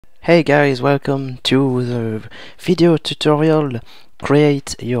Hey guys, welcome to the video tutorial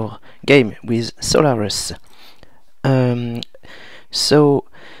Create Your Game with Solarus. Um, so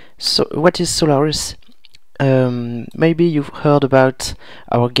what is Solarus? Maybe you've heard about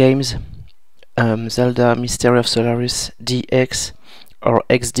our games, Zelda Mystery of Solarus, DX or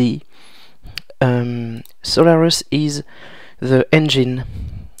XD. Solarus is the engine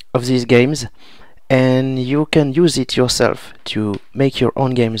of these games, and you can use it yourself to make your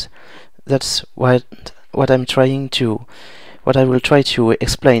own games. That's what I will try to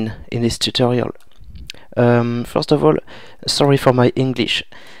explain in this tutorial. First of all, sorry for my English.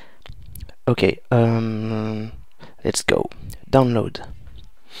 Okay, let's go. Download.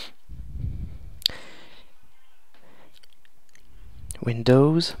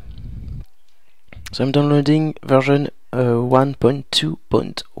 Windows. So I'm downloading version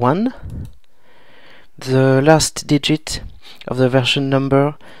 1.2.1. The last digit of the version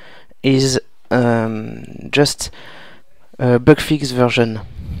number is just a bug fix version,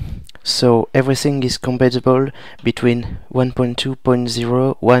 so everything is compatible between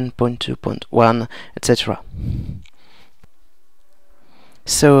 1.2.0, 1.2.1, etc.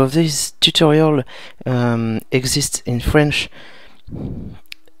 So this tutorial exists in French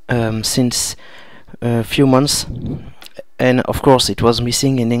since a few months, and of course it was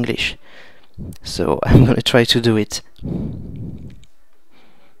missing in English. So I'm going to try to do it.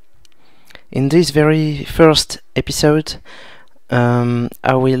 In this very first episode,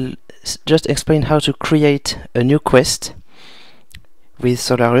 I will just explain how to create a new quest with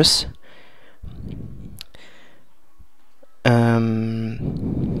Solarus.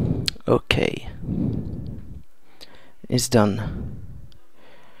 Okay, it's done.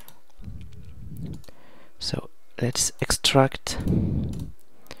 So let's extract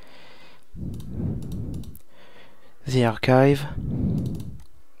the archive.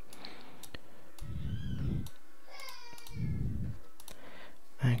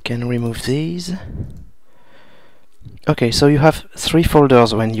 I can remove these. Okay, so you have 3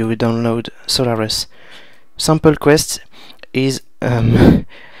 folders when you download Solarus. Sample quest is, I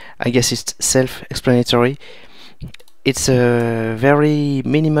guess it's self-explanatory. It's a very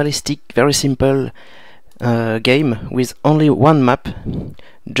minimalistic, very simple game with only one map,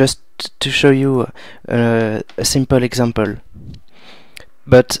 just to show you a simple example.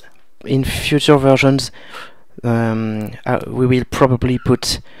 But in future versions we will probably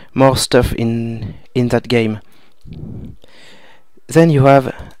put more stuff in that game. Then you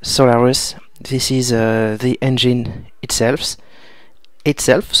have Solarus. This is the engine itself,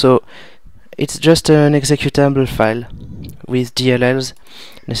 so it's just an executable file with DLLs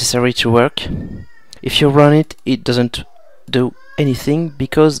necessary to work. If you run it, it doesn't do anything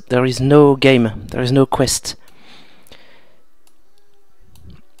because there is no game, there is no quest.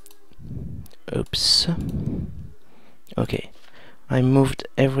 Oops. Okay, I moved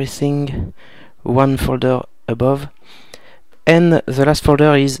everything one folder above, and the last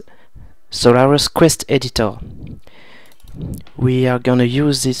folder is Solarus Quest Editor. We are gonna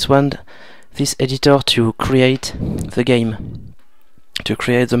use this editor to create the game, to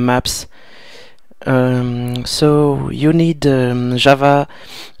create the maps. So you need Java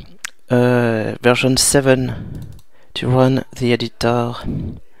version 7 to run the editor.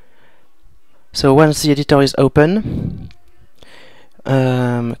 So once the editor is open,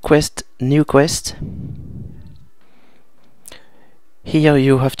 new quest. Here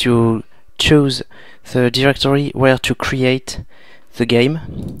you have to choose the directory where to create the game,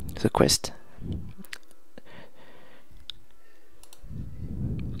 the quest.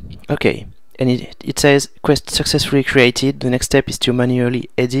 Okay, and it says quest successfully created. The next step is to manually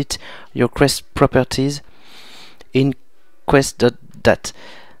edit your quest properties in quest.dat.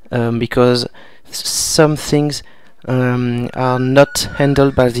 Because some things are not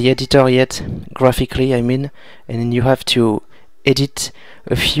handled by the editor yet, graphically I mean, and you have to edit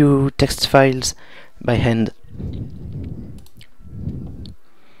a few text files by hand.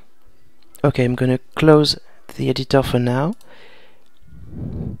 Okay, I'm gonna close the editor for now,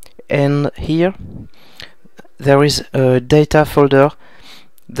 and here there is a data folder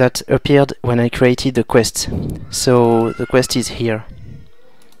that appeared when I created the quest, so the quest is here.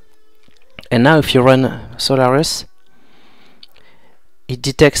 And now if you run Solarus, it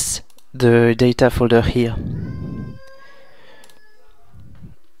detects the data folder here.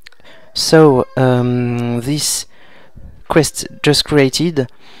 So this quest just created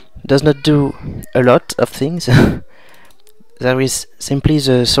does not do a lot of things. There is simply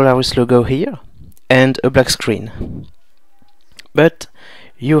the Solarus logo here and a black screen. But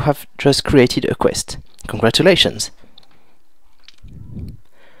you have just created a quest. Congratulations!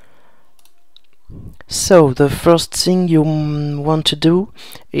 So the first thing you want to do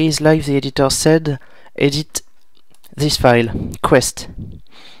is, like the editor said, edit this file, quest.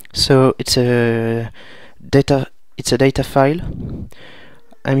 So it's a data file.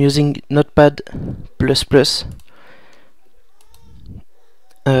 I'm using Notepad++.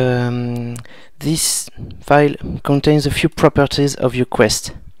 This file contains a few properties of your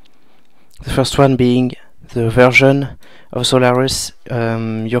quest. The first one being the version of Solarus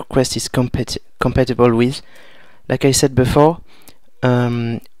your quest is compatible with. Like I said before,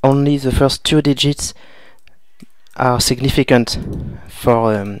 only the first 2 digits are significant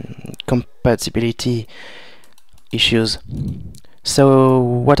for compatibility issues. So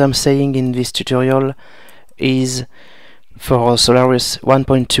what I'm saying in this tutorial is for Solarus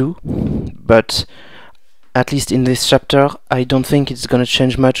 1.2, but at least in this chapter I don't think it's gonna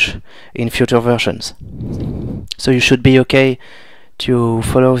change much in future versions. So you should be okay to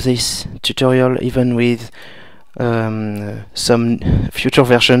follow this tutorial even with some future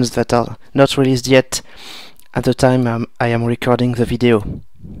versions that are not released yet at the time I am recording the video.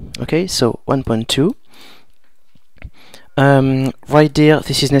 Okay, so 1.2. Right there,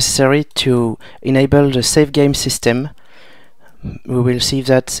 this is necessary to enable the save game system. We will see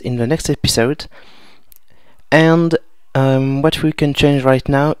that in the next episode. And what we can change right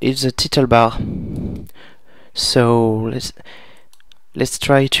now is the title bar. So let's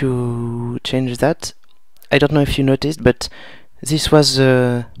try to change that. I don't know if you noticed, but this was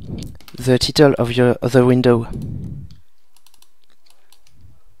the title of your other window.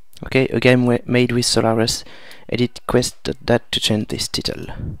 Okay, a game made with Solarus. Edit quest.dat to change this title.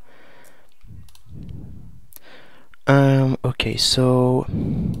 Okay, so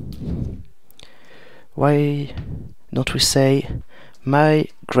why don't we say my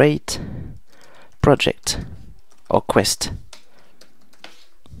great project or quest?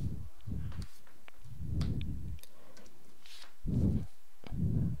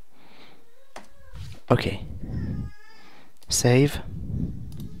 Okay, save.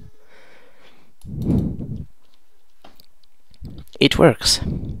 It works.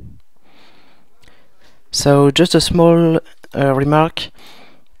 So just a small remark,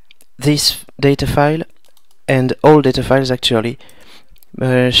 this data file and all data files actually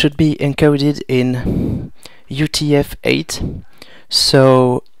should be encoded in UTF-8.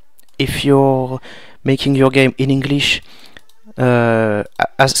 So if you're making your game in English,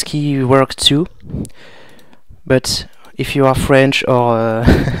 ASCII works too, but if you are French or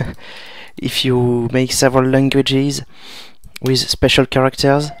if you make several languages with special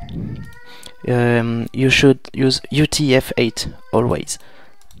characters, you should use UTF-8 always.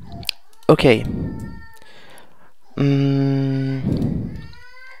 Okay.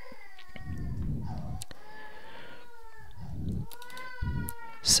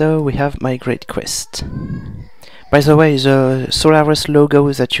 So we have my great quest. By the way, the Solarus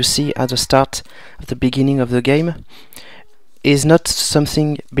logo that you see at the start, at the beginning of the game, is not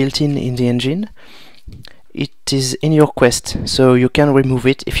something built in the engine. It is in your quest, so you can remove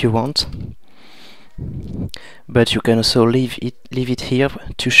it if you want. But you can also leave it here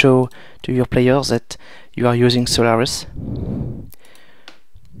to show to your players that you are using Solarus.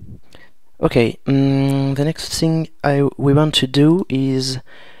 Okay, the next thing we want to do is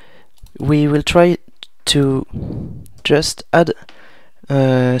we will try to just add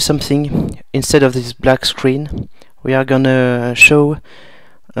something instead of this black screen. We are gonna show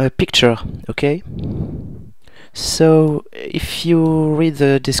a picture, okay? So if you read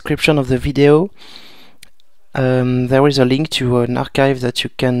the description of the video, there is a link to an archive that you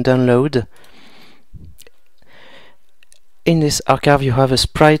can download. In this archive you have a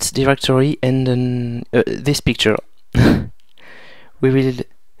sprites directory and this picture. we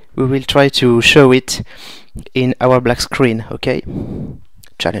will try to show it in our black screen, okay?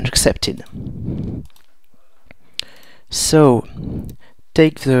 Challenge accepted. So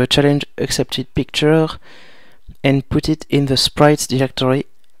take the challenge accepted picture and put it in the sprites directory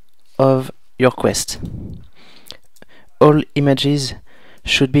of your quest. All images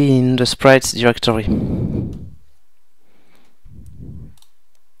should be in the sprites directory.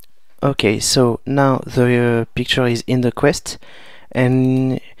 Okay, so now the picture is in the quest,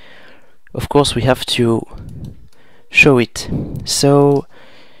 and of course we have to show it. So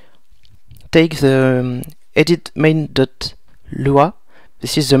take the edit main.lua.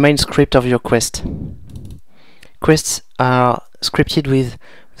 This is the main script of your quest. Quests are scripted with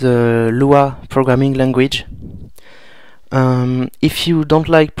the Lua programming language. If you don't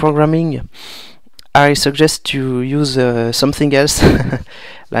like programming, I suggest to use something else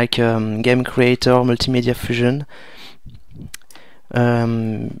like Game Creator, Multimedia Fusion,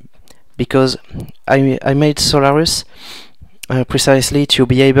 because I made Solarus precisely to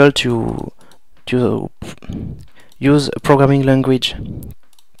be able to use a programming language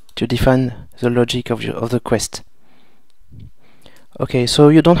to define the logic of the quest. Okay, so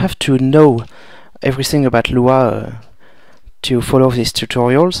you don't have to know everything about Lua to follow these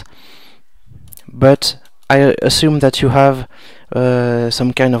tutorials, but I assume that you have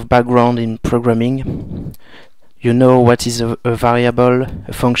some kind of background in programming. You know what is a variable,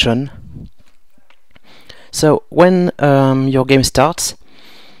 a function. So when your game starts,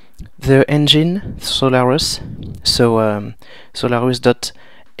 the engine Solarus, so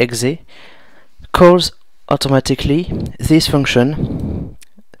Solarus.exe, calls automatically this function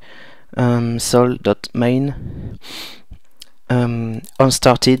sol.main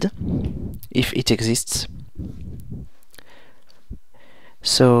unstarted if it exists.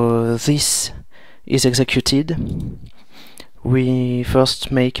 So this is executed. We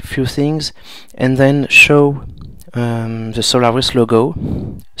first make a few things and then show the Solarus logo.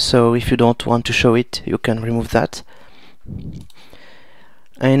 So if you don't want to show it, you can remove that.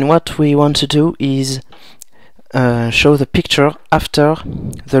 And what we want to do is show the picture after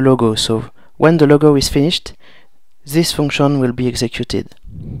the logo. So when the logo is finished, this function will be executed.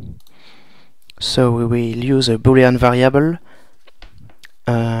 So we will use a Boolean variable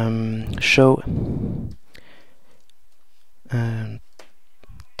show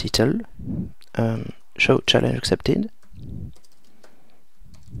title, show challenge accepted,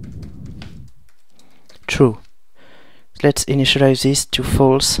 true. Let's initialize this to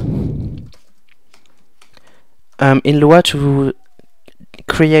false. In Lua, to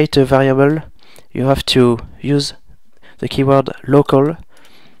create a variable, you have to use the keyword local,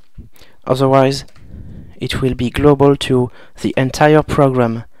 otherwise it will be global to the entire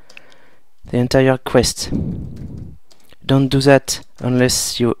program, the entire quest. Don't do that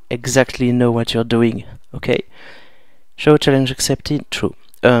unless you exactly know what you're doing, okay? Show challenge accepted, true.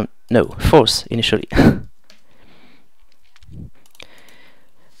 No, false initially.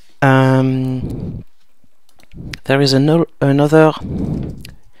 There is another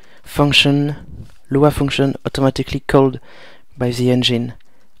function, Lua function, automatically called by the engine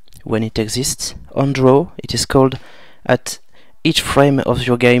when it exists. On draw, it is called at each frame of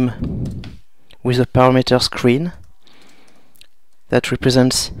your game with a parameter screen that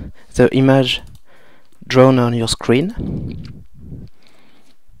represents the image drawn on your screen.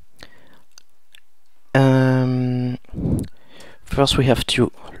 First we have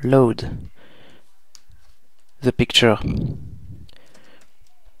to load the picture.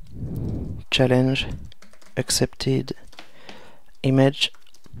 Challenge accepted image.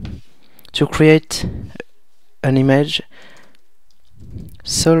 To create an image,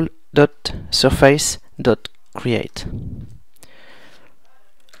 sol.surface.create,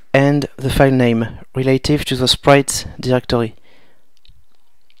 and the file name relative to the sprites directory.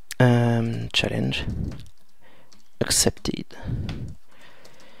 Challenge accepted.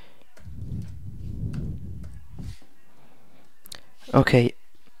 Okay,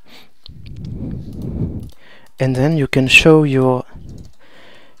 and then you can show your,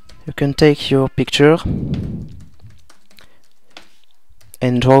 you can take your picture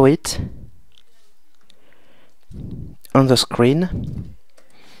and draw it on the screen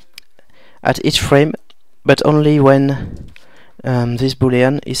at each frame, but only when this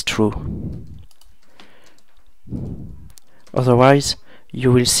boolean is true. Otherwise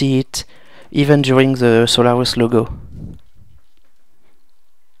you will see it even during the Solarus logo.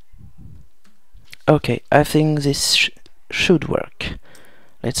 Okay, I think this should work.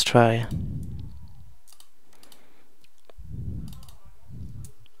 Let's try.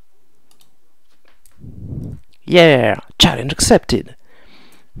 Yeah, challenge accepted.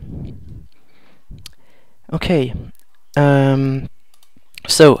 Okay,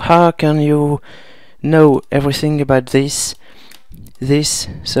 so how can you know everything about this?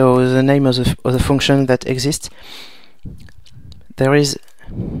 So the name of the function that exists. There is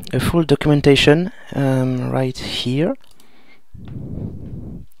a full documentation right here.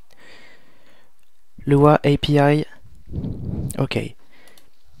 Lua API. Okay.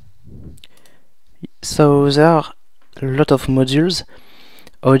 So there are a lot of modules: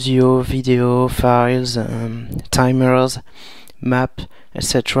 audio, video, files, timers, map,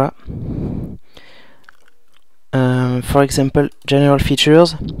 etc. For example, general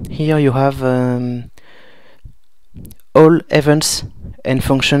features. Here you have all events and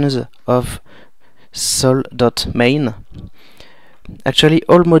functions of sol.main. Actually,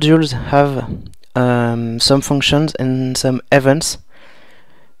 all modules have some functions and some events.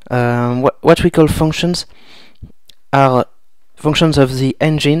 What we call functions are functions of the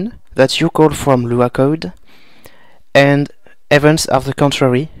engine that you call from Lua code, and events are the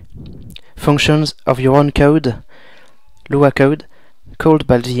contrary, functions of your own code, Lua code, called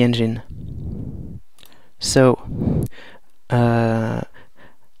by the engine. So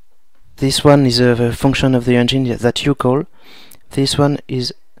this one is a function of the engine that you call. This one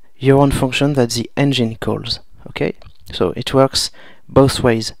is your own function that the engine calls. Okay, so it works both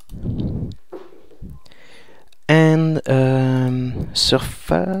ways. And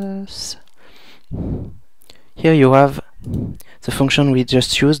surface. Here you have the function we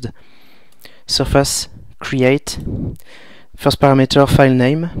just used. Surface create. First parameter file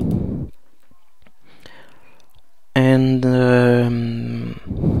name. And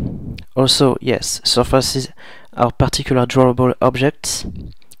also, yes, surfaces are particular drawable objects.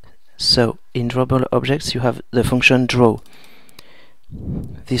 So in drawable objects you have the function draw.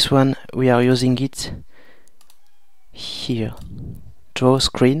 This one we are using it here, draw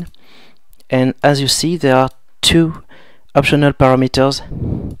screen. And as you see, there are two optional parameters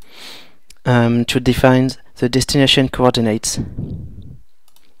to define the destination coordinates.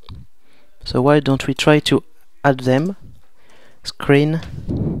 So why don't we try to add them? Screen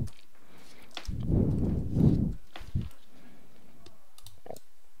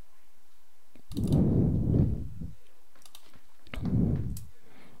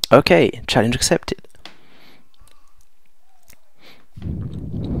okay, challenge accepted.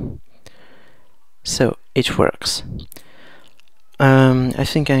 So it works. I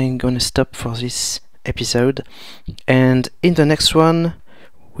think I'm gonna stop for this episode, and in the next one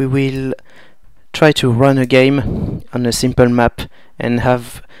we will try to run a game on a simple map and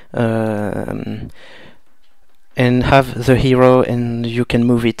have the hero, and you can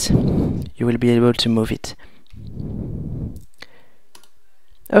move it. You will be able to move it.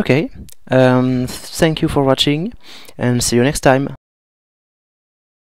 Okay, thank you for watching, and see you next time.